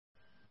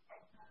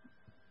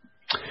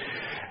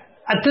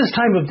At this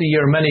time of the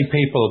year, many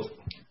people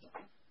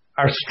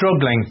are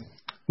struggling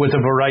with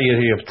a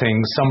variety of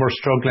things. Some are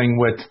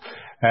struggling with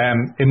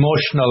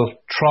emotional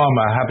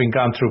trauma, having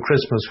gone through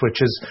Christmas,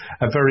 which is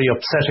a very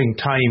upsetting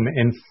time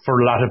for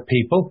a lot of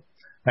people.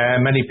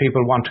 Many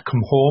people want to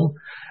come home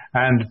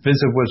and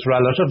visit with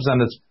relatives,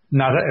 and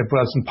it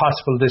wasn't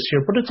possible this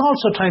year. But it's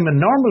also time in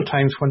normal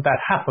times when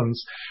that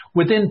happens.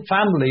 Within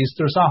families,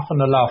 there's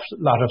often a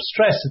lot of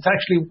stress. It's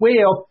actually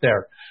way up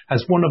there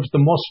as one of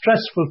the most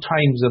stressful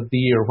times of the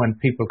year when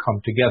people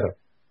come together.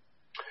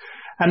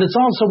 And it's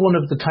also one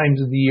of the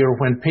times of the year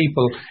when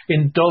people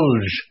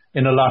indulge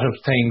in a lot of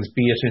things,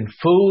 be it in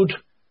food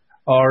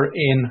or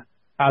in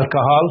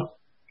alcohol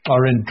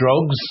or in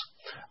drugs.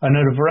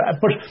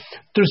 But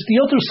there's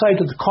the other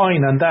side of the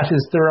coin, and that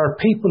is there are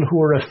people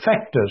who are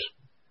affected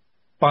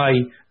by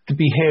the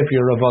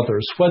behaviour of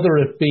others, whether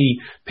it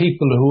be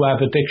people who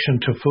have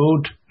addiction to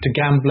food, to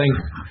gambling,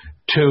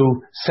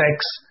 to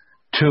sex,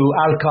 to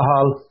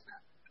alcohol,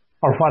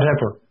 or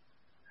whatever.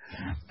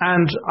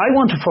 And I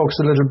want to focus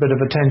a little bit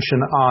of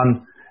attention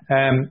on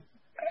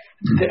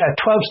a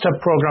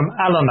 12-step program,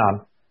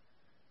 Al-Anon,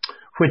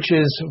 which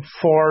is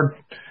for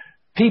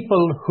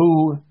people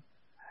who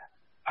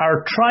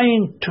are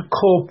trying to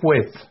cope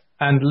with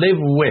and live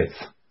with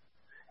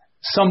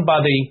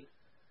somebody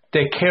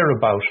they care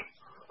about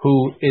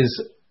who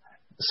is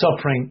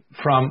suffering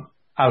from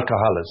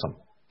alcoholism.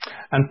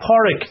 And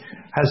Pauric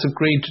has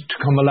agreed to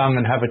come along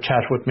and have a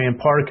chat with me, and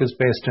Pauric is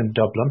based in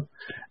Dublin.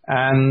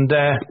 And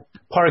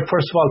Pauric,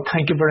 first of all,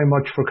 thank you very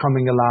much for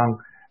coming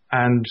along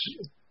and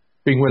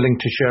being willing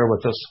to share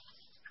with us.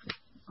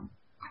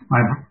 My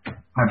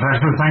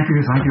pleasure. Thank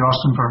you,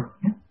 Austin,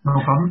 no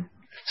problem.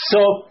 So,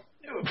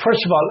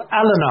 first of all,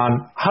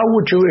 Al-Anon, how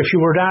would you, if you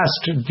were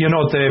asked,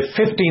 the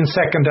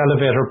 15-second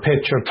elevator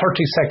pitch or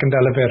 30-second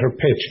elevator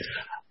pitch,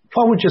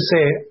 what would you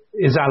say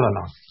is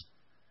Al-Anon?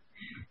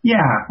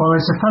 Yeah, well,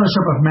 it's a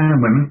fellowship of men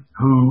and women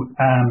who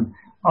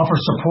offer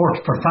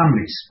support for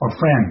families or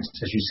friends,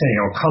 as you say,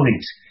 or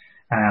colleagues,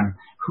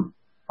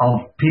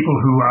 of people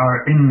who are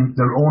in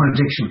their own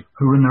addiction,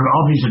 who are in their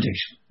obvious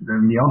addiction.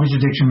 And the obvious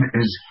addiction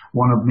is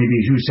one of maybe,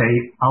 as you say,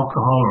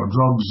 alcohol or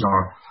drugs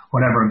or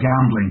whatever,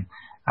 gambling.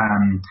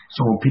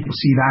 So people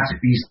see that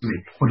easily.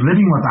 But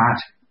living with that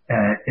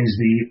is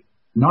the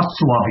not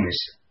so obvious.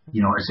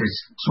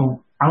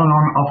 So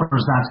Al-Anon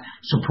offers that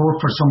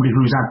support for somebody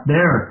who's at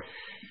their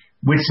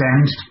wit's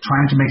end,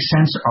 trying to make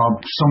sense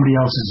of somebody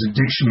else's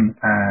addiction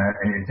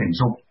thing.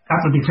 So that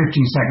would be 15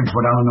 seconds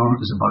what Al-Anon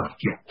is about.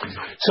 Yeah.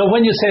 So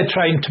when you say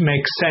trying to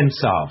make sense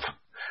of,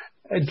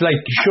 it's like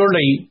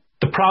surely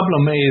the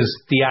problem is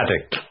the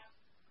addict.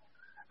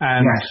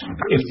 And yes.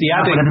 if the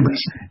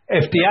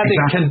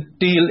addict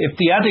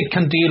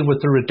can deal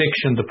with their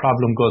addiction, the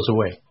problem goes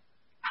away.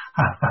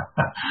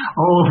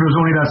 Oh, if it was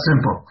only that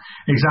simple.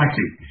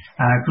 Exactly.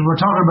 Because we're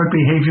talking about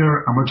behaviour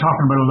and we're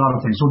talking about a lot of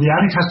things. So the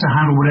addict has to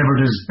handle whatever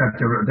it is that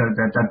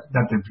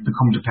they've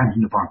become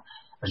dependent upon,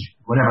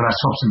 whatever that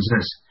substance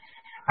is.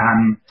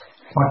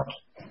 What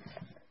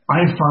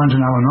I've found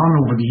in Al-Anon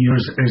over the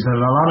years is that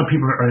a lot of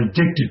people are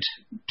addicted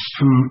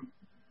to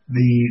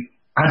the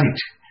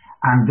addict,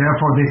 and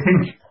therefore they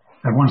think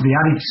that once the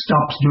addict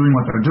stops doing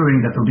what they're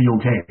doing, that they'll be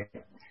okay.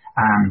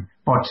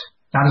 But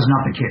that is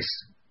not the case.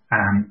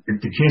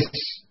 The case,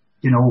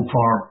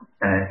 for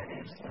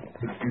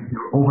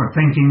you're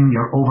overthinking,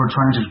 you're over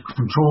trying to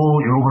control,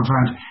 you're over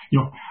trying to,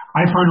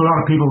 I found a lot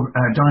of people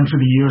down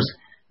through the years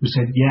who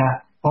said,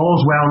 yeah,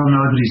 all's well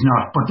now that he's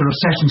not, but their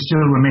obsession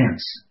still remains.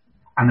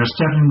 And their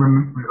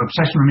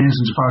obsession remains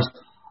insofar as,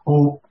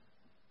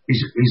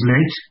 he's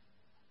late,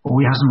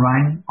 he hasn't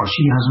rang, or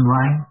she hasn't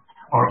rang,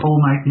 or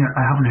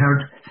I haven't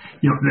heard.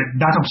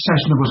 That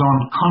obsession that goes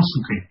on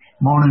constantly,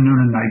 morning,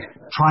 noon and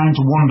night, trying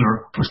to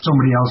wonder where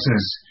somebody else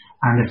is.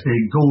 And if they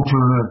go to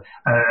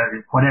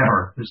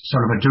whatever,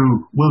 sort of a do,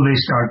 will they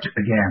start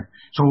again?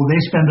 So they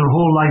spend their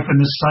whole life in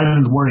this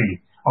silent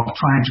worry of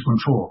trying to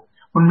control.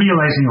 When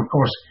realizing, of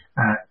course,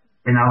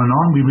 in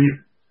Al-Anon,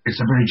 it's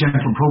a very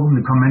gentle program.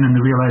 They come in and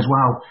they realize,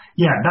 wow,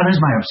 yeah, that is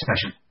my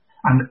obsession.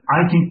 And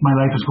I think my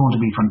life is going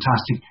to be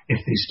fantastic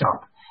if they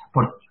stop.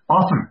 But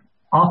often,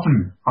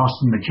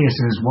 Austin, the case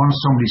is once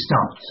somebody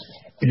stops,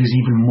 it is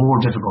even more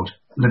difficult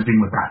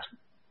living with that.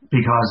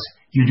 Because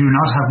you do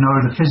not have now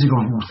the physical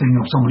thing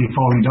of somebody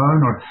falling down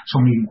or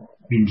somebody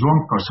being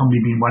drunk or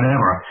somebody being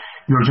whatever.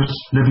 You're just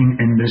living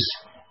in this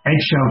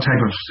eggshell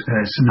type of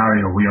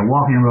scenario where you're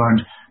walking around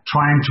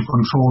trying to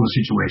control the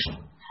situation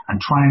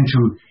and trying to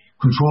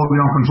control the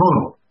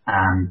uncontrollable.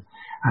 And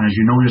as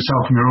you know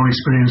yourself from your own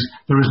experience,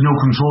 there is no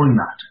controlling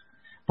that.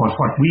 But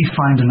what we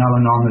find in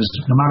Al-Anon is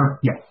no matter,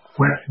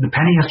 where the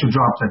penny has to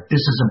drop that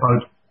this is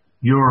about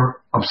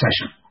your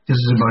obsession. This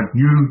is about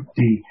you,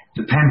 the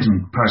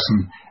dependent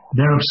person,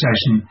 their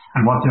obsession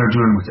and what they're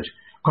doing with it.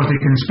 Because they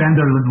can spend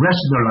the rest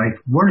of their life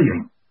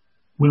worrying.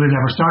 Will it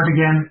ever start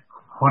again?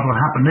 What will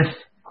happen if?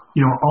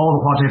 All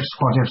the what ifs.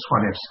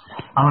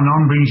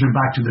 Al-Anon brings you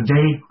back to the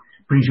day,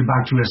 brings you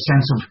back to a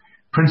sense of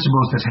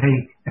principles that, hey,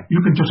 if you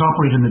can just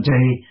operate in the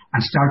day and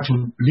start to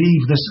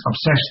leave this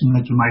obsession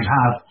that you might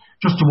have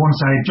just to one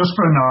side, just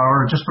for an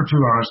hour, just for 2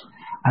 hours,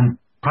 and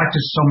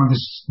practice some of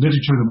this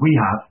literature that we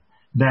have,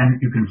 then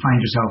you can find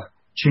yourself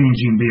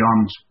changing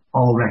beyond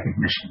all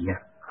recognition.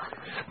 Yeah.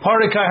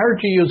 Pauric, I heard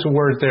you use a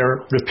word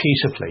there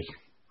repeatedly.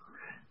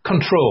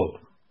 Control.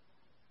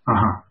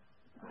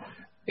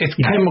 It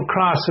came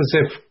across as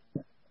if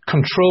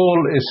control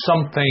is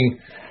something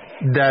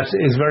that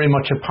is very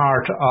much a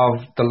part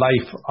of the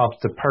life of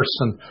the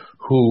person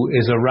who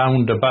is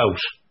around about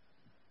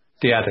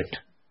the addict.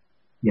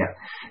 Yeah.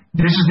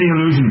 This is the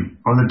illusion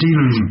or the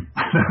delusion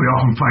that we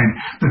often find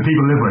that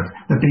people live with,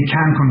 that they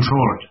can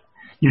control it.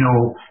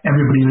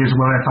 Everybody lives,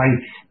 well, if I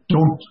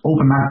don't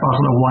open that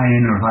bottle of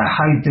wine, or if I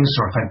hide this,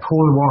 or if I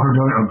pour the water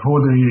down, or pour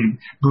the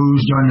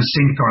booze down the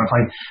sink, or if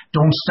I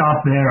don't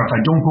stop there, or if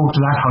I don't go to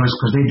that house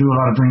because they do a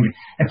lot of drinking,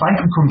 if I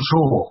can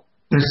control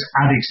this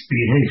addict's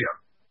behavior,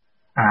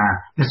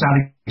 this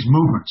addict's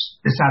movements,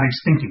 this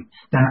addict's thinking,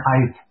 then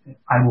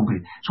I will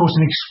be. So it's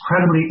an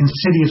incredibly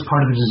insidious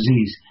part of the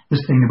disease,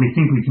 this thing that we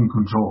think we can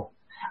control.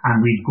 And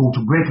we go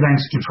to great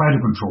lengths to try to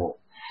control.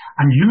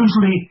 And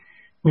usually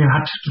we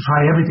have to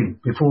try everything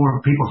before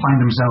people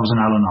find themselves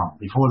in Al-Anon,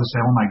 before they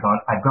say, oh my God,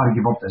 I've got to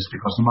give up this,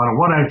 because no matter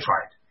what I've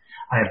tried,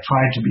 I have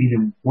tried to be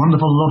the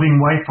wonderful,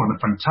 loving wife or the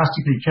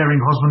fantastically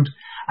caring husband,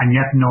 and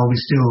yet no, they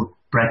still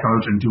break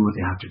out and do what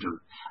they have to do.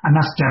 And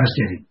that's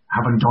devastating.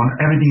 Having done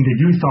everything that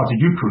you thought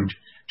that you could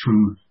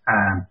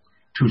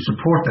to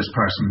support this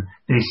person,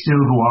 they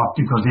still go off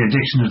because the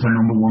addiction is their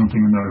number one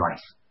thing in their life.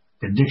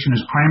 The addiction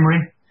is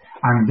primary,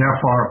 and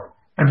therefore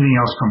everything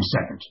else comes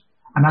second.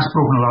 And that's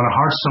broken a lot of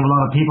hearts of a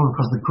lot of people,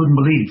 because they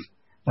couldn't believe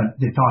that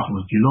they thought,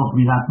 well, if you loved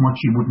me that much,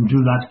 you wouldn't do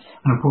that.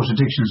 And of course,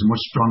 addiction is much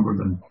stronger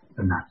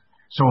than that.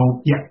 So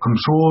yeah,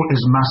 control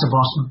is massive,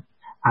 Austin.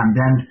 And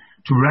then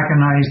to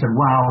recognize that,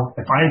 wow,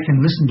 if I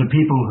can listen to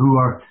people who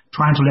are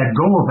trying to let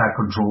go of that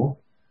control,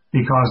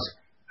 because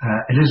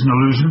it is an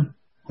illusion,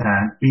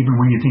 even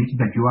when you think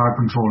that you are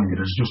controlling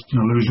it, it's just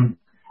an illusion.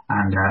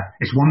 And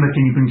it's one that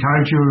you can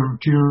carry to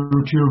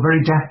your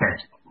very deathbed.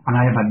 And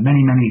I have had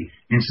many, many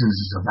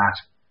instances of that,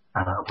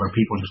 where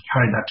people just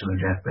carried that to their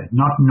deathbed,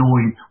 not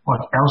knowing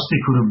what else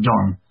they could have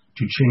done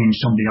to change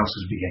somebody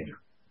else's behavior.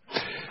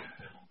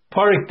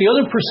 Pauric, the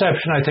other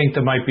perception I think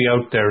that might be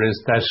out there is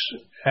that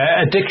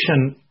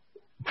addiction,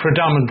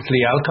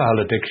 predominantly alcohol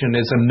addiction,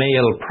 is a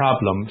male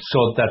problem, so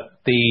that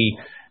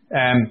the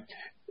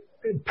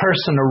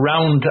person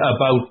around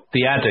about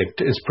the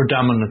addict is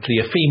predominantly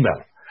a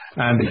female.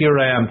 And here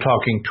I am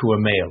talking to a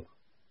male.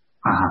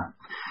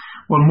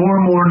 Well, more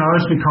and more now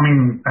it's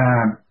becoming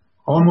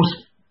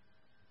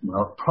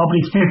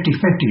probably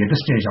 50-50 at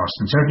this stage,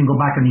 Austin. Certainly go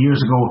back in the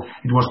years ago,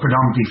 it was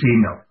predominantly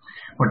female.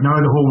 But now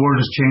the whole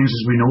world has changed,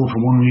 as we know, for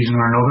one reason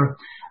or another.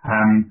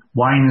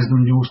 Wine is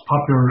the most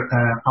popular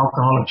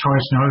alcohol of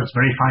choice now. It's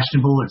very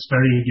fashionable. It's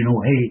very,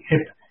 hey,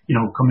 hip,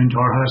 come into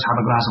our house,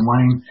 have a glass of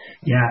wine.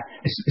 Yeah,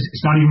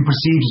 it's not even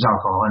perceived as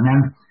alcohol. And then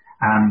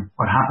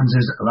what happens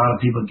is a lot of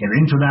people get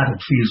into that.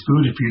 It feels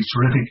good. It feels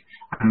terrific.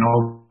 And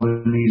all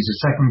it needs is a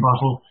second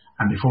bottle.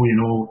 And before you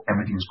know,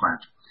 everything's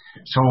grand.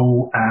 So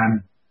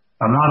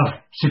a lot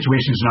of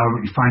situations now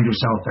where you find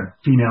yourself that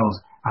females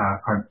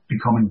are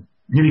becoming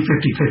nearly 50-50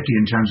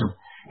 in terms of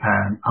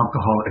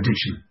alcohol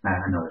addiction.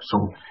 So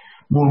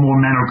more and more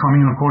men are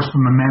coming, and of course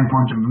from a male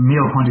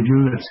point of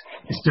view,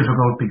 it's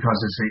difficult because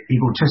it's an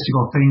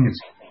egotistical thing.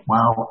 It's,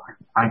 well,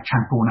 I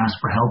can't go and ask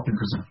for help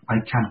because if I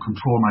can't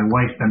control my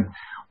wife, then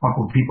what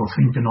will people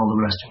think, and all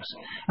the rest of us.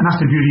 And that's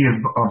the beauty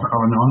of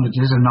Al-Anon. It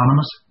is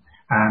anonymous.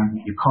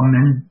 You come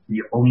in,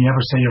 you only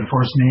ever say your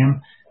first name,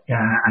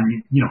 and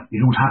you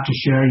don't have to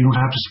share, you don't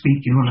have to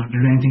speak, you don't have to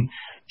do anything.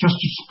 Just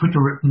put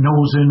your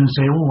nose in and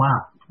say, oh wow,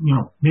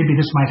 maybe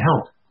this might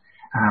help.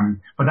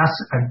 But that's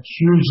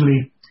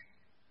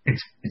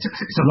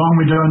it's a long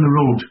way down the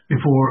road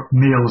before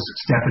males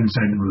step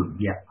inside the room.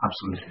 Yeah,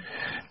 absolutely.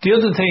 The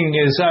other thing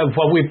is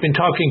what we've been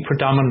talking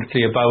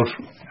predominantly about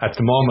at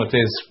the moment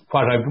is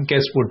what I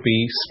guess would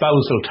be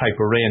spousal type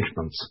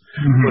arrangements.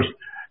 Mm-hmm. But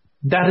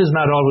that is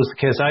not always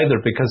the case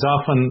either, because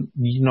often,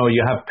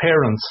 you have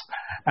parents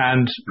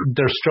and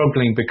they're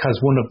struggling because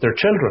one of their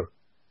children,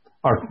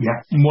 or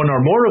one or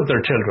more of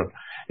their children,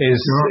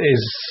 is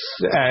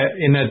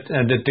in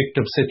an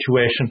addictive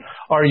situation,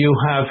 or you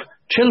have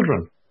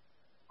children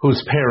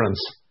whose parents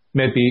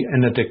may be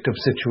in an addictive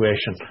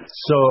situation.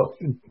 So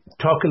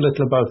talk a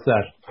little about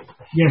that.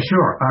 Yeah,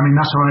 sure. I mean,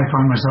 that's how I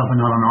found myself in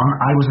Al-Anon.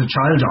 I was a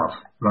child of,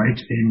 right,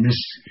 in this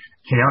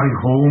chaotic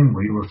home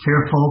where you were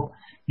fearful,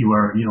 you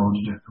were,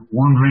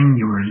 wondering,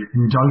 you were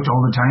in doubt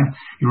all the time.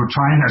 You were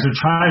trying, as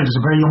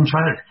a very young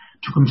child,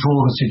 to control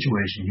the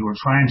situation. You were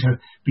trying to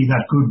be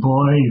that good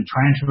boy. You were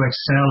trying to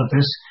excel at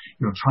this.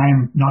 You were trying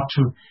not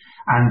to,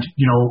 and,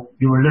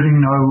 you were living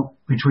now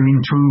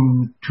between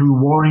two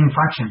warring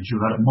factions.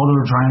 You had a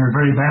mother trying her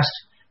very best,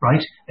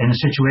 right, in a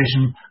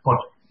situation, but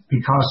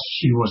because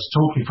she was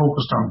totally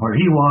focused on where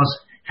he was,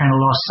 kind of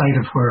lost sight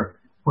of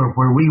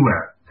where we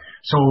were.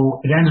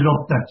 So it ended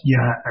up that,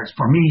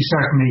 for me,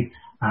 certainly,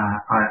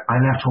 I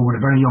left home at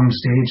a very young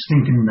stage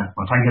thinking that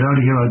if I get out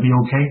of here, I'll be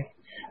okay.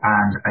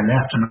 and I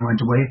left and I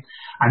went away.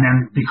 And then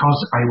because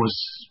I was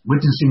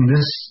witnessing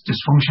this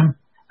dysfunction,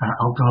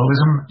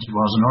 alcoholism, it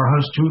was in our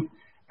house too,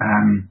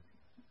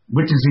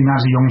 witnessing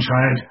as a young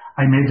child,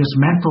 I made this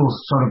mental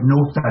sort of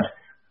note that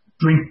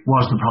drink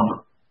was the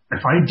problem.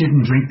 If I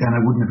didn't drink, then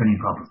I wouldn't have any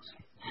problems.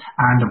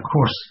 And of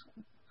course,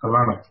 a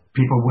lot of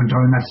people went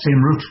down that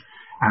same route.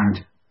 And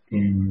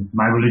in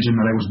my religion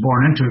that I was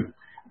born into,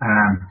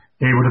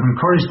 they would have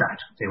encouraged that.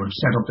 They would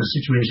have set up this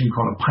situation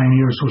called a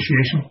pioneer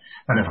association,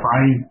 that if I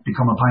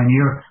become a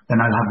pioneer,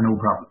 then I'll have no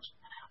problems.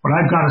 But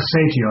I've got to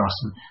say to you,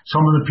 Austin,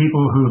 some of the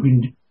people who have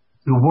been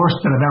the worst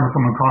that I've ever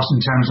come across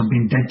in terms of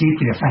being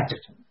deeply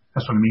affected,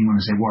 that's what I mean when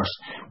I say worse,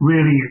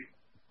 really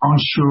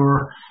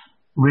unsure,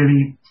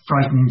 really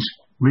frightened,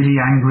 really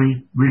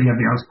angry, really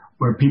everything else,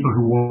 were people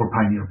who wore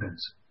pioneer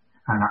pins.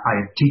 And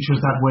I had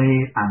teachers that way,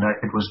 and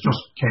it was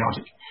just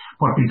chaotic.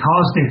 But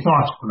because they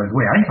thought, well, the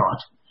way I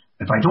thought,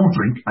 if I don't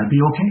drink, I'll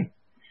be okay.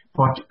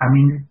 But, I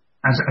mean,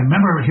 as I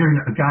remember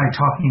hearing a guy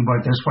talking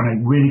about this when I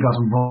really got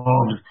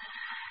involved.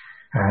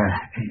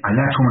 I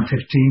left home at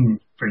 15,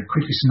 very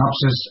quickly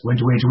synopsis,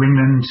 went away to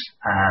England,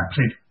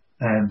 played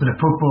a bit of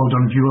football,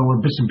 done a few other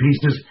bits and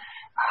pieces,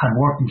 had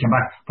work and came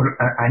back, but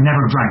I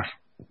never drank.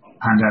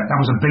 And that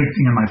was a big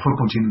thing in my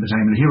football team at the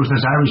time. And here was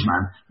this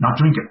Irishman not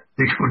drinking.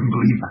 They couldn't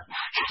believe that.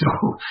 So,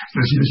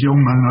 this young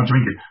man not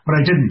drinking. But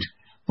I didn't.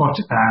 But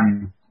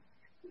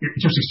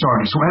it's just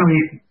extraordinary. So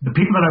anyway, the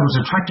people that I was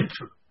attracted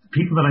to, the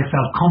people that I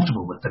felt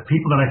comfortable with, the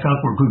people that I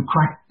felt were good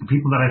crack, the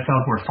people that I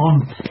felt were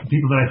fun, the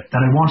people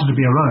that I wanted to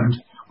be around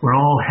were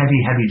all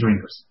heavy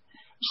drinkers.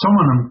 Some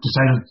of them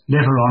decided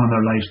later on in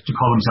their lives to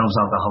call themselves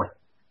alcoholic.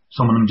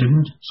 Some of them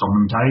didn't. Some of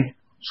them died.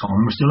 Some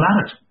of them are still at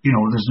it. You know,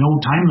 there's no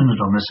time limit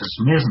on this.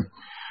 It's amazing.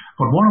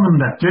 But one of them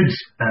that did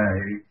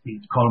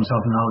call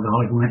himself an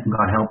alcoholic went and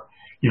got help.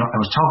 You know, I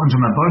was talking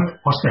to him about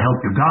what's the help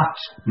you got.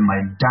 And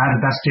my dad at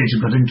that stage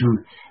had got into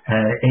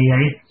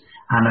AA.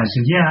 And I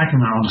said, yeah, I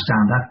can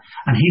understand that.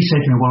 And he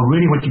said to me, well,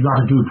 really what you got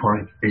to do,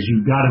 Pauric, is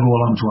you've got to go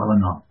along to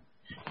Al-Anon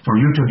for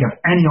you to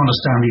get any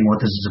understanding what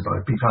this is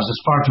about, because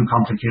it's far too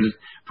complicated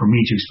for me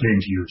to explain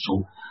to you.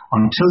 So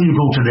until you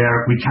go to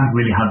there, we can't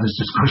really have this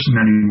discussion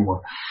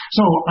anymore.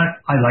 So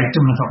I liked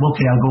him and I thought,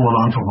 okay, I'll go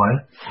along for a while.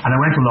 And I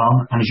went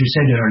along, and as you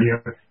said earlier,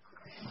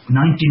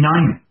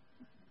 99.9%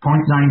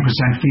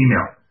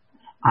 female.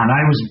 And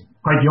I was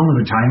quite young at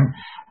the time.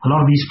 A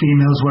lot of these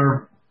females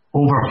were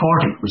over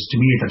 40, which to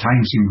me at the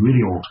time seemed really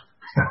old.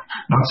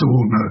 Not so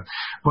old now.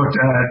 But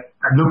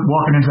I looked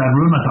walking into that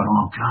room, I thought,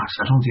 oh gosh,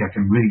 I don't think I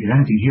can really get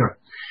anything here.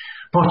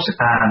 But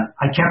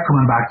I kept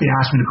coming back. They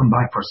asked me to come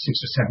back for 6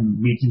 or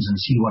 7 meetings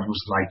and see what it was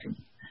like.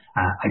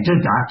 I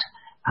did that,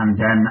 and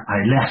then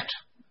I left.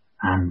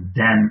 And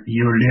then a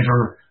year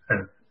later,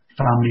 a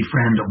family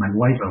friend of my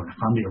wife,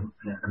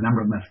 a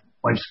member of my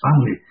wife's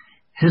family,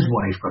 his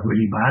wife got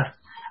really bad.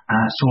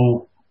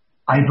 So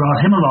I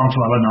brought him along to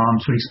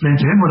Al-Anon to explain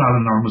to him what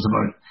Al-Anon was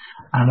about.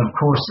 And of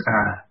course,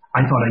 I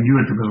thought I knew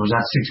it because I was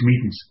at 6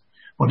 meetings.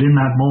 But in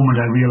that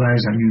moment, I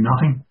realized I knew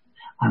nothing,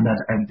 and that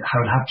I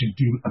would have to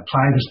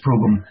apply this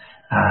program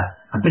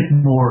a bit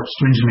more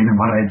stringently than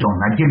what I had done.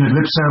 I'd given it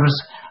lip service.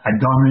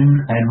 I'd gone in,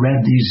 I'd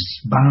read these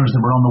banners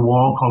that were on the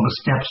wall called the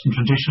Steps and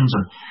Traditions,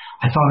 and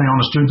I thought I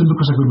understood them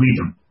because I could read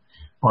them.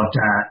 But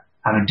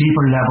at a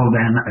deeper level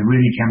then, I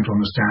really came to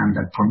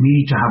understand that for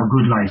me to have a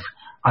good life,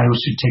 I was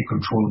to take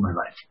control of my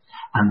life.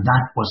 And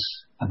that was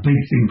a big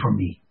thing for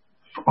me.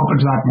 Up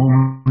until that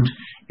moment,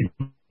 it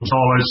was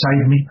all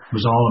outside me. It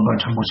was all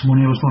about how much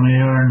money I was going to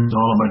earn. It was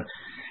all about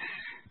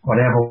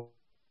whatever.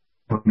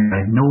 I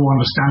had no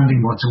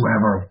understanding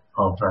whatsoever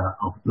of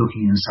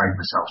looking inside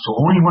myself. So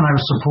only when I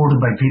was supported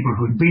by people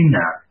who had been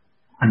there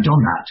and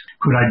done that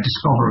could I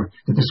discover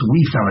that this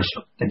wee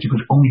fellowship, that you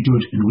could only do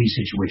it in a wee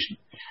situation.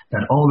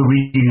 That all the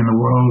reading in the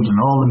world and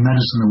all the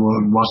medicine in the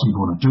world wasn't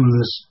going to do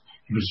this.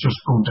 It was just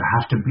going to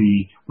have to be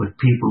with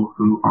people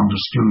who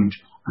understood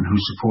and who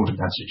supported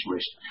that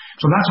situation.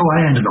 So that's how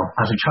I ended up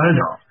as a child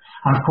of.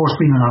 And of course,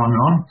 being an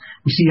Al-Anon,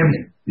 we see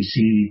everything. We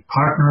see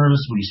partners,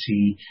 we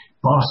see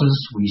bosses,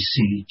 we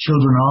see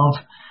children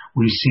of,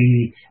 we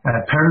see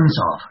parents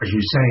of, as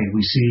you say,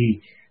 we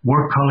see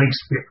work colleagues.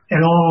 They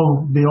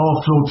all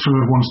flow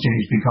through at one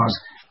stage, because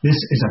this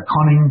is a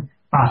cunning,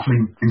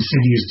 baffling,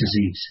 insidious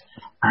disease.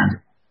 And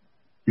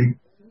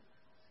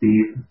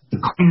the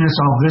cunningness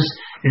of this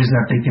is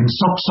that they can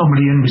suck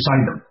somebody in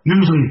beside them,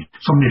 usually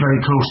somebody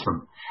very close to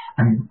them.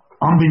 And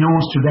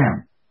unbeknownst to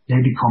them, they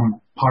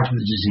become part of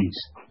the disease.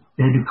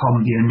 They become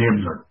the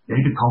enabler. They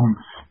become,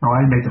 no,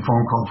 I'll make the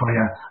phone call for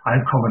you.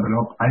 I'll cover that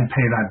up. I'll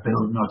pay that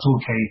bill. No, it's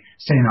okay.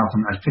 Say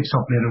nothing. I'll fix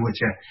up later with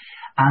you.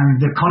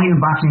 And the cunning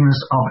and battlingness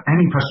of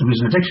any person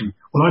who's in addiction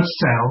will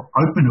outsell,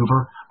 outmaneuver,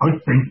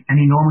 outthink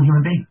any normal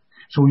human being.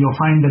 So you'll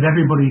find that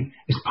everybody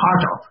is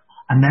part of.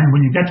 And then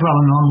when you get to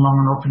Al-Anon long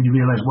enough and you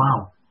realize,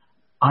 wow,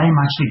 I'm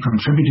actually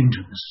contributing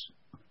to this.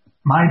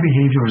 My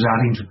behavior is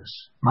adding to this.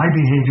 My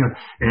behavior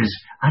is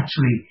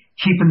actually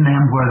keeping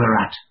them where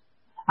they're at.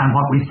 And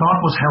what we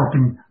thought was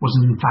helping was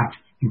in fact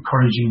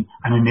encouraging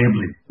and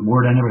enabling. The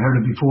word I never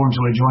heard of before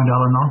until I joined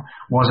Al-Anon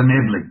was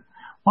enabling.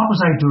 What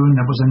was I doing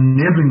that was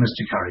enabling this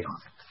to carry on?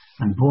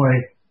 And boy,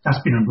 that's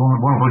been a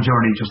wonderful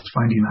journey, just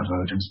finding that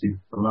out. It's been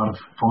a lot of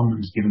fun and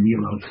it's given me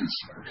a lot of peace.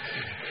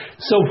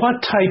 So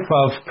what type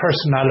of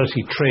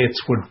personality traits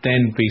would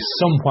then be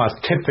somewhat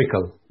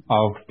typical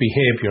of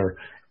behaviour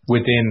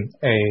within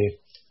a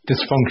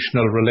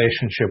dysfunctional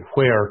relationship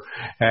where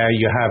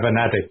you have an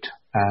addict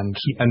and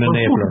an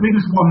enabler? The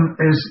biggest one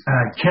is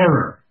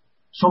carer.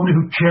 Somebody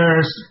who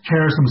cares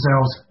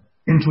themselves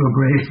into a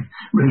grave,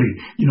 really.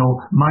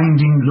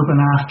 Minding,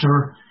 looking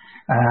after,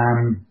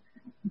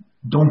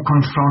 don't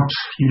confront,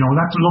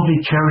 that's a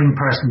lovely caring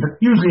person that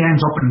usually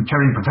ends up in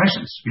caring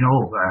professions,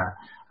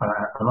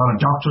 a lot of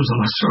doctors, a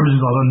lot of surgeons,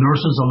 a lot of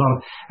nurses, a lot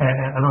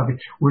of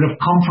would have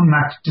come from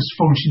that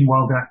dysfunction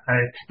while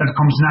that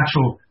comes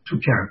natural to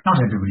care.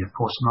 Not everybody, of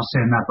course, I'm not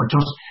saying that, but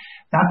just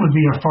that would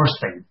be your first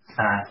thing,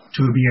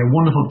 to be a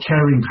wonderful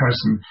caring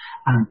person,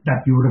 and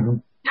that you would have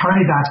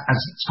carried that as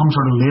some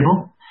sort of label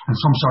and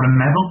some sort of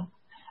medal.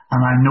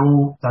 And I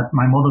know that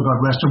my mother,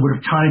 God rest her, would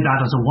have carried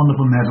that as a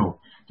wonderful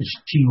medal, that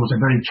she was a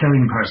very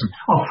caring person,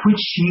 of which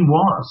she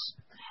was.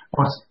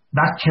 But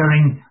that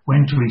caring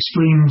went to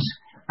extremes,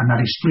 and that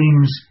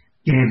extremes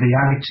gave the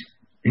addict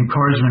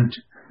encouragement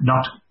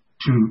not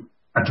to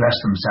address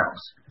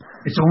themselves.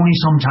 It's only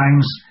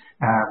sometimes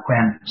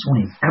it's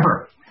only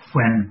ever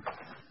when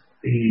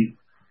the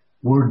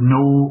word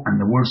no and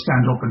the word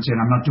stand up and say,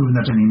 I'm not doing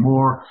that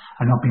anymore,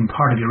 I'm not being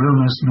part of your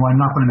illness, no, I'm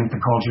not going to make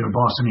the call to your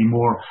boss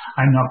anymore,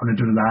 I'm not going to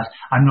do that,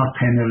 I'm not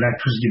paying the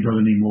electricity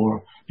bill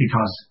anymore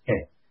because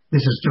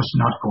this is just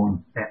not going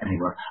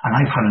anywhere, and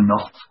I've had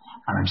enough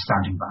and I'm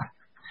standing back.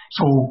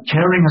 So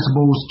caring, I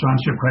suppose, to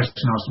answer your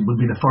question, Austin, would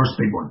be the first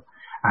big one.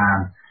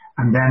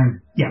 And then,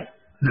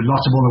 there's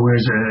lots of other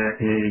ways,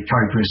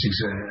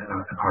 characteristics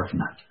apart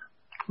from that.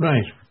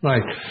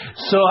 Right.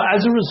 So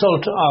as a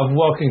result of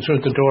walking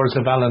through the doors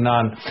of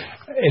Al-Anon,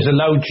 it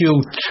allowed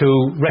you to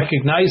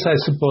recognise, I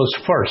suppose,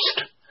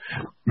 first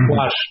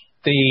what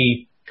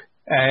the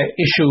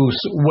issues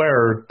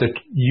were that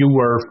you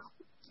were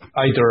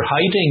either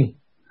hiding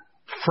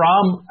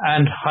from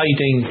and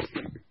hiding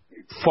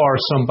for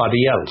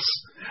somebody else,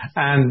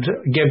 and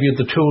gave you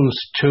the tools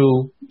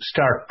to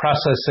start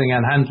processing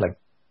and handling.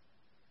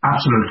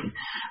 Absolutely.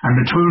 And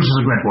the tools is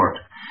a great word.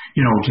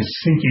 To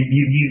think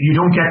you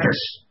don't get this.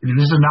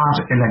 This is not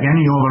like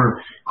any other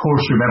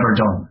course you've ever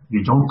done.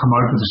 You don't come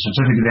out with a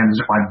certificate and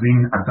say,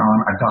 I've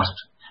got it,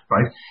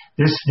 right?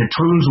 The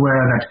tools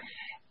were that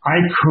I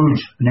could,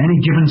 in any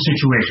given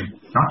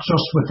situation, not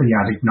just with the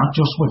addict, not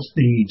just with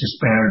the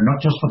despair, not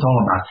just with all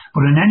of that,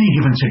 but in any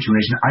given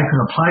situation, I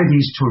could apply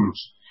these tools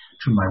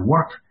to my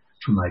work,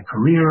 to my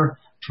career,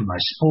 to my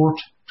sport,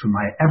 to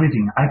my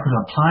everything. I could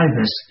apply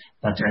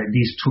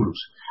these tools.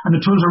 And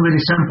the tools are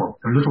really simple.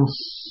 They're little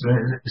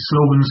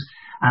slogans,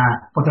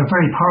 but they're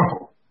very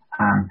powerful.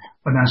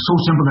 But they're so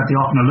simple that they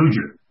often elude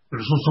you. They're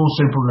so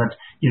simple that,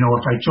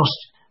 if I just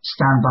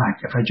stand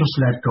back, if I just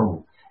let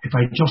go, if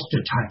I just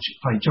detach,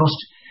 if I just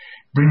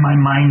bring my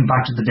mind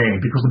back to the day.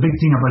 Because the big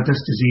thing about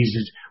this disease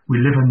is we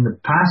live in the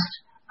past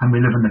and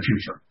we live in the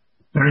future.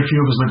 Very few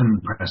of us live in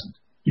the present.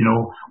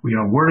 We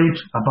are worried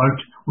about,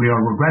 we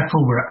are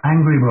regretful, we're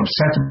angry, we're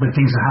upset about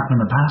things that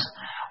happened in the past,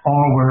 or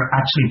we're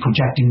actually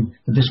projecting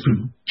that this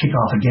could kick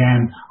off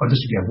again, or this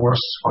would get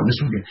worse, or this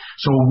would get...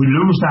 So we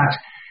lose that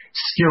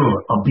skill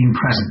of being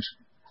present.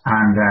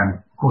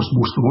 And, of course,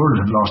 most of the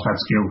world have lost that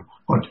skill.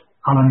 But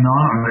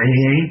Al-Anon or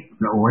AA,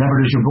 or whatever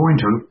it is you're going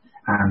to,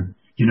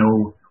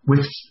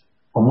 with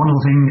one of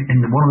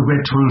the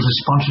great tools is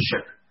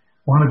sponsorship.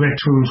 One of the great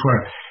tools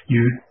where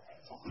you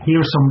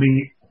hear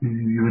somebody,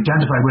 you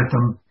identify with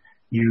them,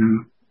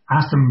 you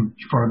ask them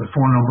for the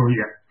phone number,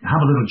 you have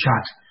a little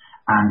chat,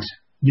 and,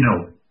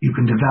 you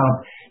can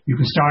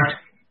start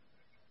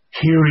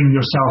hearing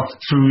yourself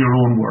through your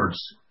own words.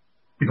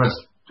 Because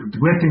the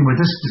great thing with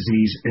this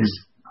disease is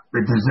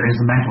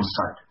the mental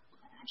side.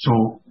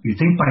 So you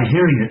think by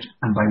hearing it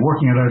and by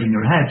working it out in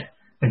your head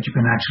that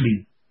you're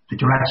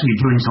actually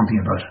doing something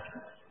about it.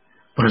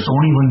 But it's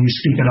only when you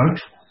speak it out,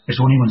 it's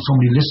only when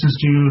somebody listens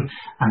to you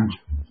and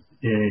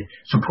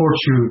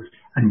supports you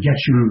and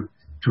gets you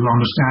to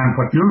understand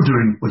what you're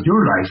doing with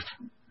your life.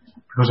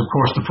 Because of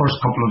course the first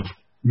couple of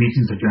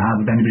meetings that you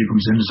have, if anybody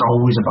comes in, is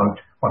always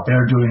about what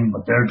they're doing,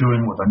 what they're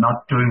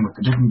not doing, what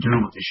they didn't do,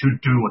 what they should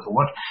do,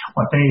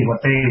 what they.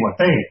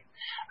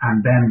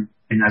 And then,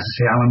 as I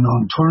say,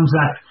 Al-Anon turns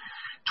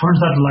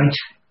that light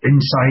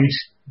inside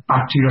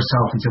back to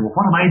yourself and say, well,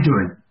 what am I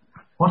doing?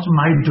 What am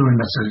I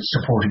doing that's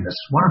supporting this?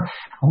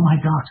 Oh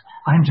my God,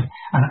 I'm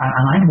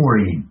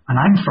worrying, and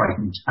I'm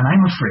frightened, and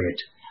I'm afraid,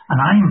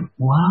 and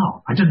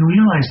wow, I didn't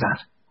realize that.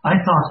 I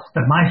thought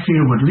that my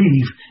fear would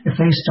leave if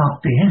they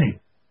stopped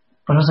behaving.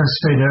 But as I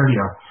said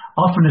earlier,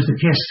 often is the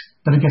case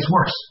that it gets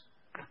worse.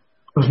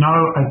 Because now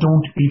I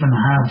don't even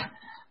have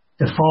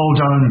the fall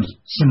down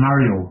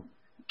scenario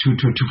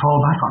to fall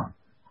back on.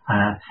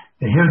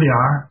 Here they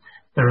are.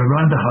 They're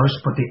around the house,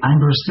 but the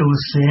anger is still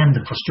the same,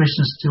 the frustration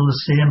is still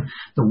the same,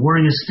 the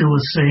worry is still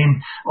the same.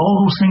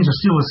 All those things are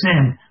still the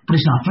same, but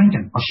he's not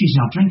drinking, or she's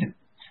not drinking.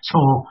 So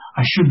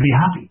I should be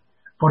happy.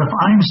 But if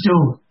I'm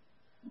still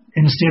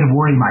in a state of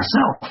worry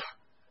myself,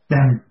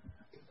 then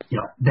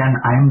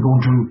I'm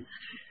going to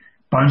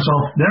bounce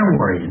off their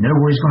worry, and their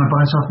worry is going to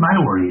bounce off my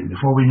worry, and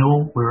before we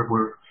know, we're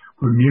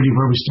nearly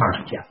where we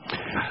started. Yeah.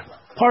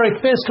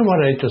 Pauric, based on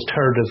what I just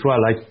heard as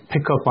well, I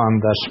pick up on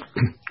that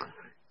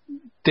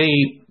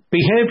the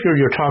behaviour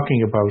you're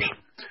talking about,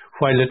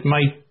 while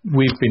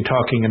we've been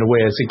talking in a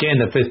way as,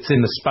 again, if it's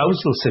in a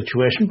spousal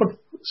situation, but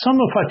some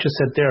of what you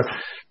said there,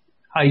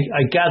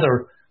 I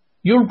gather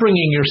you're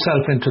bringing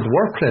yourself into the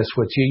workplace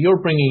with you,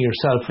 you're bringing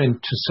yourself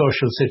into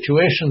social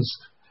situations,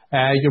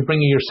 you're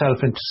bringing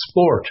yourself into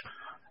sport,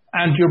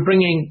 and you're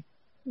bringing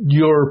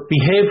your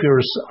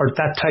behaviours or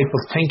that type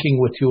of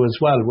thinking with you as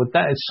well.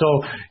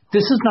 So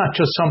this is not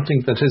just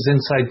something that is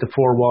inside the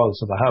four walls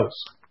of a house.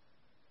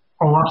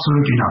 Oh,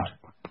 absolutely not.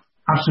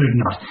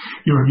 Absolutely not.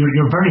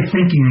 You're very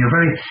thinking.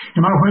 No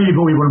matter where you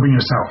go, you want to bring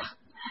yourself.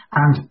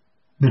 And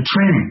the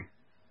training,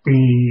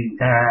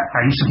 I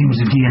used to think it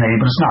was the DNA,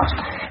 but it's not.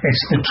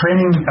 It's the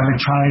training that a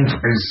child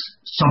is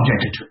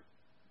subjected to,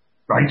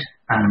 right?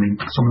 And I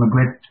mean, some of the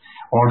great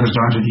orders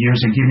down through the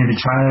years, they give me the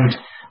child,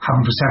 have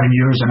him for 7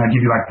 years, and I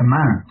give you back the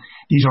man.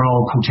 These are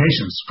all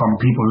quotations from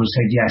people who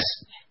said yes.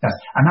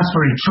 And that's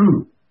very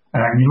true.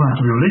 And you don't have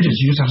to be religious.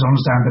 You just have to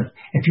understand that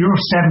if you're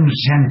 7 to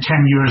 10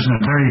 years in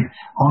a very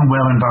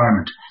unwell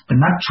environment, then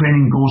that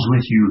training goes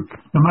with you.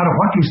 No matter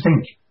what you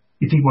think,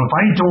 well, if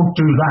I don't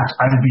do that,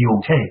 I'll be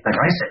okay. Like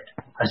I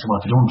said, well,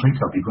 if I don't drink,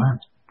 I'll be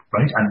grand,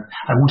 right? And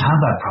I won't have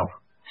that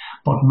problem.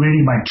 But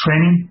really, my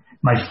training,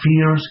 my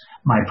fears,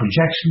 my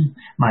projection,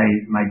 my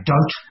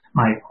doubt,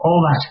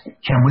 all that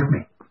came with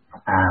me.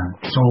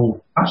 So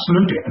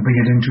absolutely, I bring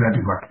it into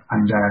everywhere,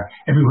 and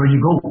everywhere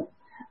you go.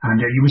 And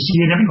you will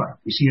see it everywhere.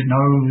 You see it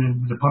now,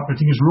 the popular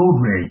thing is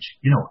road rage.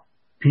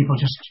 People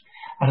just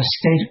at a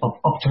state of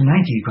up to 90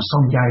 because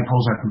some guy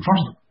pulls out in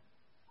front of them.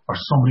 Or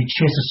somebody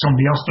chases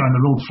somebody else down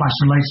the road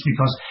flashing lights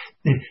because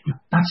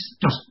that's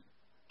just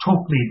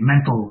totally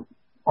mental,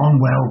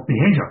 unwell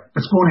behaviour.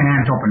 It's going to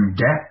end up in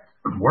death,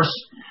 or worse,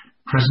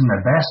 prison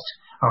at best,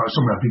 or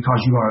somewhere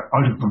because you are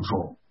out of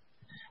control.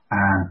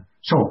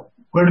 So,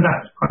 where did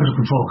that out of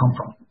control come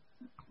from?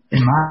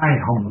 In my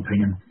humble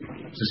opinion,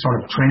 it's a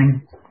sort of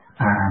training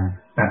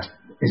that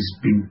has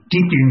been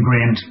deeply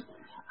ingrained,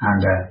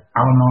 and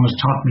Al-Anon has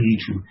taught me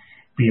to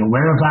be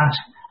aware of that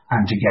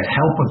and to get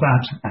help with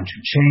that and to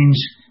change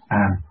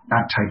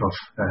that type of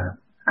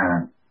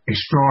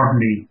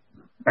extraordinary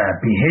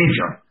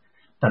behaviour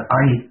that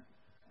I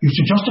used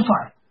to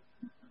justify.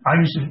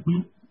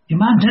 Your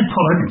man did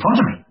pull out in front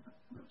of me.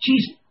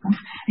 Jeez,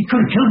 he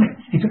could have killed me.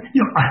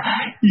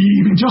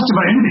 You can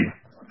justify anything.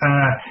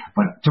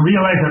 But to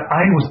realise that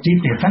I was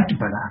deeply affected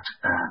by that,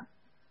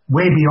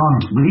 way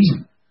beyond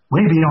reason,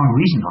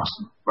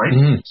 Austin, right?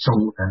 Mm-hmm. So,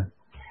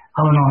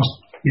 Al-Anon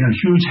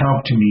is huge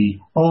help to me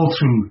all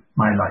through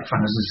my life. And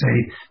as I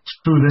say,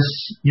 through this,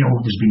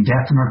 there's been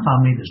death in our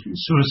family, there's been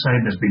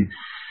suicide, there's been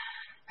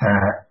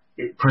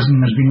prison,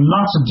 there's been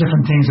lots of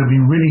different things that have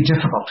been really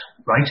difficult,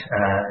 right,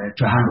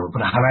 to handle.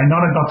 But had I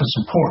not got the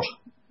support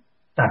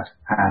that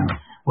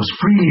was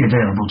freely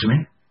available to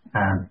me,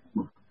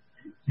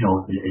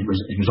 it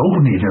was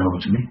openly available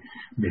to me,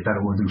 maybe a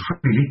better word than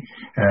freely,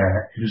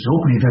 it was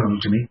openly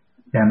available to me,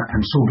 then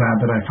I'm so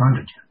glad that I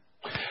found it.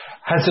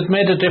 Has it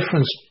made a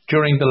difference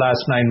during the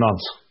last 9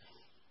 months?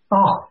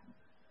 Oh,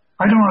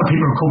 I don't know how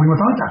people are coping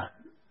without that.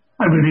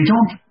 I really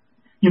don't.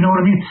 You know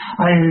what I mean?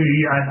 I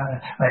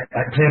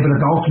play a bit of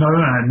golf now,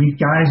 and I meet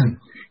guys,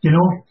 and they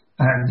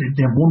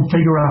have one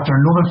figure after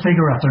another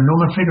figure,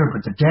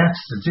 but the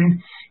deaths,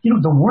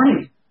 the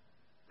worry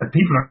that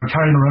people are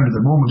carrying around at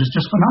the moment is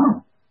just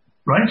phenomenal,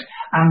 right?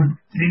 And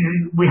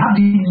we have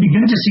to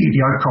begin to see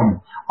the outcome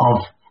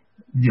of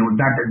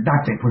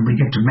that thing. When we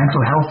get to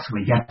mental health,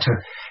 we get to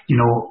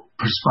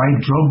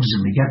prescribed drugs,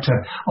 and we get to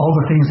all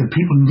the things that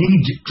people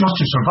need just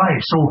to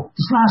survive. So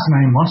this last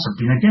 9 months have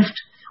been a gift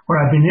where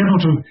I've been able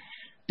to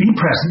be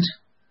present,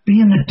 be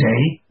in the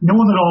day, know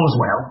that all is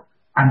well,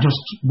 and just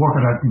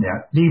work it out from there,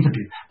 leave the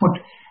people.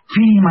 But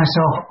feeding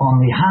myself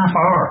on the half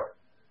hour,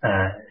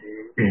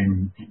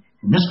 in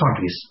this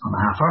country, on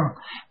the half hour,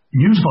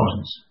 news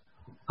bulletins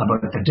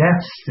about the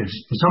deaths,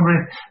 the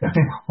summary,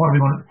 what are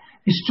we going to...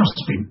 It's just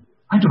been...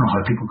 I don't know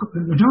how people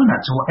are doing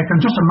that. So I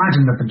can just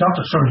imagine that the doctor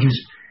surgeries,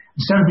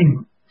 instead of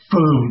being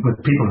full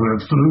with people who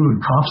have flu and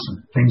coughs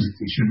and things that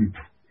they shouldn't,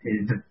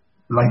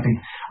 likely,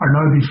 are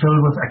now being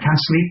filled with, I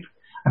can't sleep,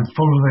 I'm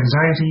full of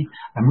anxiety,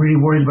 I'm really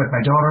worried about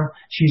my daughter,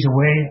 she's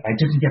away, I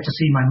didn't get to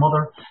see my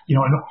mother,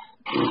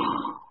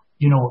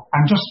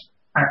 I'm just,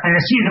 I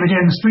see it every day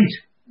in the street,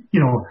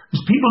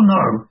 there's people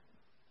now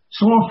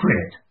so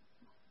afraid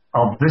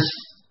of this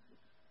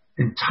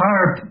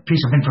entire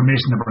piece of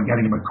information that we're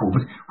getting about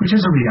COVID, which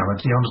is a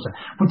reality, I understand,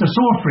 but they're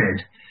so afraid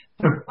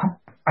that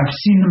I've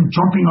seen them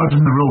jumping out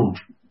in the road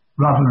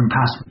rather than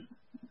passing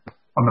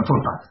on the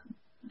footpath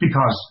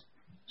because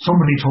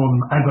somebody told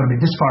them I've got to be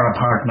this far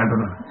apart and I've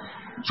got to...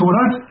 So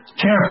without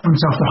care for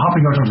themselves, they're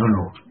hopping out onto the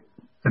road.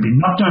 They're being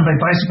knocked down by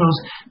bicycles,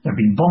 they're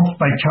being bumped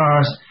by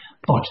cars,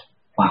 but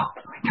wow,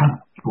 I can't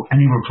go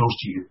anywhere close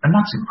to you. And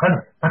that's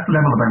incredible. That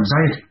level of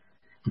anxiety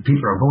that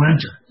people are going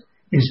into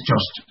is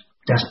just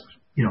desperate.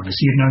 You know, they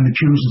see it now in the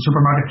queues in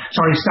supermarket.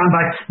 Sorry, stand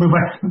back, move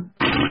back.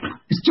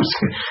 It's just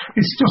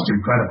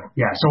incredible.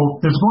 Yeah,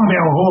 so there's going to be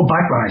a whole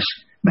backlash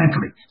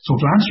mentally. So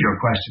to answer your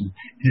question,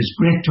 it is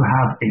great to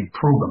have a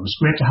program. It's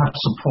great to have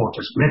support.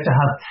 It's great to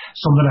have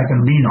something I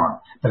can lean on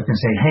that can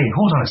say, hey,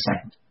 hold on a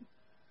second.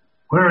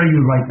 Where are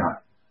you right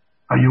now?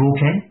 Are you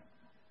okay?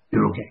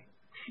 You're okay.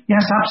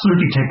 Yes,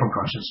 absolutely, take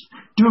precautions.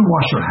 Do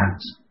wash your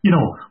hands. You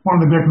know, one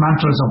of the great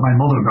mantras of my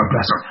mother, God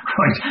bless her,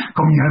 right?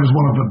 Coming out as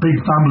one of a big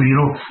family, you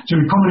know. So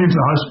coming into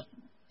the house,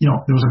 you know,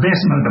 there was a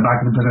basin at the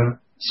back with a bit of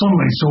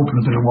sunlight soap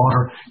and a bit of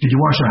water. Did you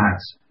wash your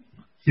hands?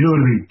 You know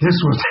what I mean? This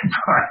was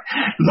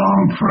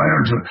long prior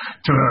to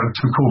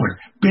COVID.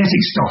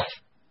 Basic stuff.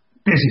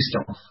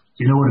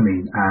 You know what I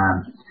mean?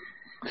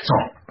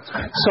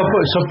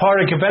 So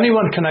Pauric, if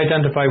anyone can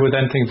identify with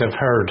anything they've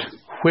heard,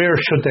 where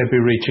should they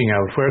be reaching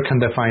out? Where can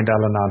they find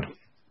Al-Anon?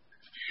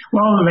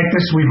 Well, like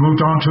this, we've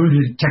moved on to,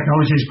 the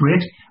technology is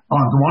great. Go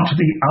on to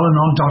the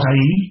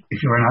Al-Anon.ie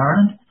if you're in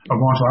Ireland, or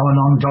go on to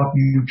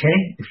Al-Anon.uk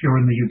if you're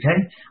in the UK,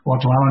 go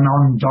on to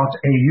Al-Anon.au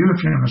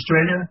if you're in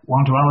Australia, go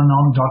on to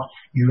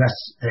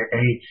Al-Anon.USA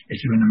if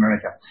you're in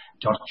America,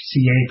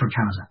 .ca for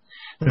Canada.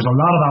 There's a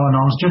lot of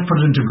Al-Anons. Just put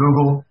it into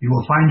Google. You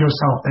will find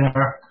yourself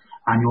there,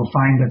 and you'll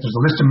find that there's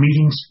a list of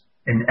meetings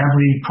in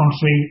every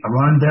country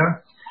around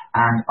there.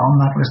 And on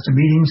that list of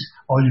meetings,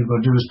 all you've got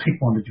to do is pick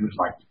one that you would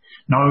like.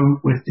 Now,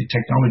 with the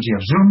technology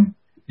of Zoom,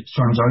 it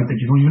turns out that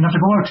you don't even have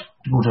to go out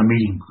to go to a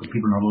meeting, because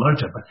people are not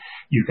allowed to. But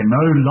you can now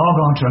log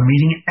on to a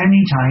meeting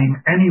anytime,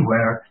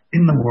 anywhere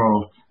in the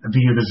world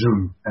via the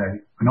Zoom.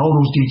 And all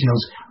those details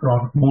are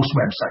on most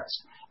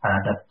websites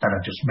that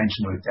I've just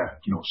mentioned out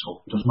there. You know,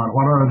 so it doesn't matter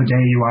what hour of the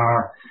day you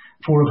are,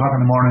 4 o'clock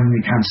in the morning,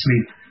 you can't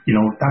sleep. You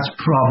know, that's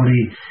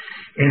probably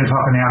 8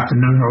 o'clock in the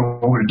afternoon,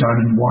 or over down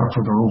in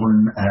Waterford or over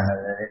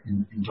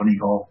in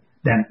Donegal.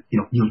 Then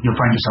you'll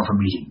find yourself a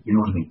meeting. You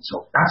know what I mean?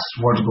 So that's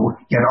where to go.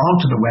 Get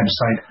onto the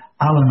website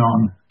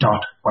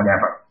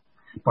Al-Anon.whatever.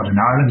 But in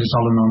Ireland it's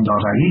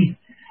Al-Anon.ie,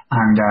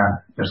 and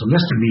there's a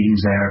list of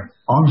meetings there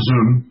on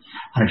Zoom.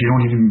 And if you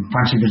don't even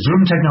fancy the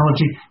Zoom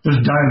technology,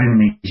 there's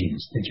dial-in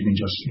meetings that you can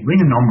just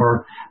ring a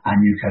number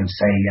and you can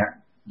say,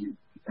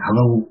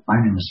 hello, my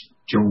name is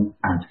Joe,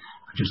 and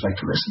I'd just like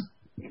to listen.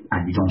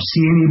 And you don't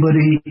see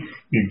anybody,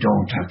 you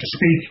don't have to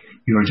speak,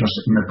 you're just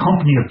in the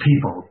company of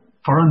people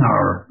for an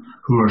hour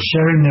who are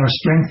sharing their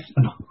strength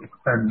and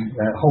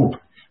hope,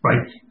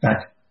 right,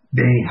 that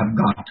they have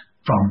got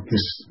from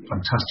this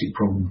fantastic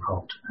program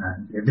called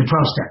the 12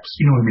 Steps,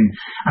 you know what I mean?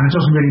 And it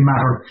doesn't really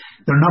matter,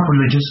 they're not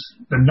religious,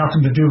 they're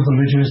nothing to do with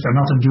religious, they're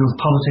nothing to do with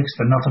politics,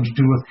 they're nothing to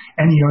do with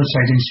any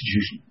outside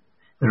institution.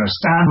 They're a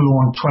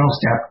standalone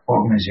 12-step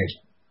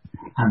organization.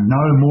 And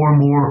now more and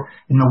more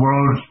in the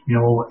world, you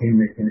know, in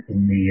the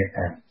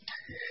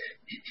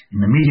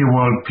media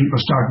world, people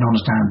are starting to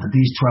understand that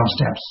these 12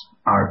 steps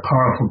are a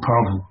powerful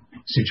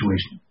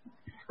situation.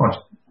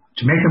 But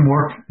to make them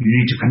work, you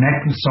need to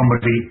connect with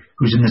somebody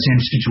who's in the same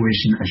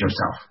situation as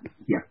yourself.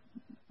 Yeah.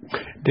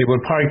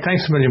 Well, Pauric,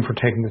 thanks a million for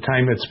taking the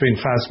time. It's been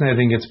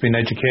fascinating. It's been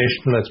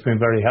educational. It's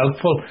been very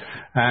helpful.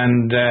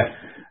 And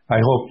I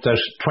hope that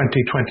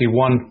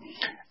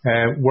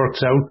 2021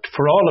 works out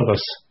for all of us,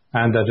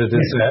 and that it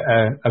is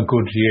a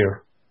good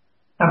year.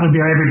 That will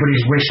be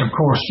everybody's wish, of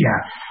course, yeah.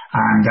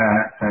 And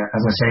as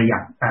I say,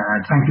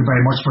 thank you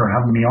very much for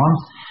having me on.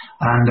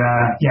 And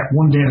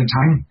one day at a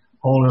time,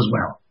 all is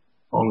well.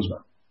 All is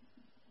well.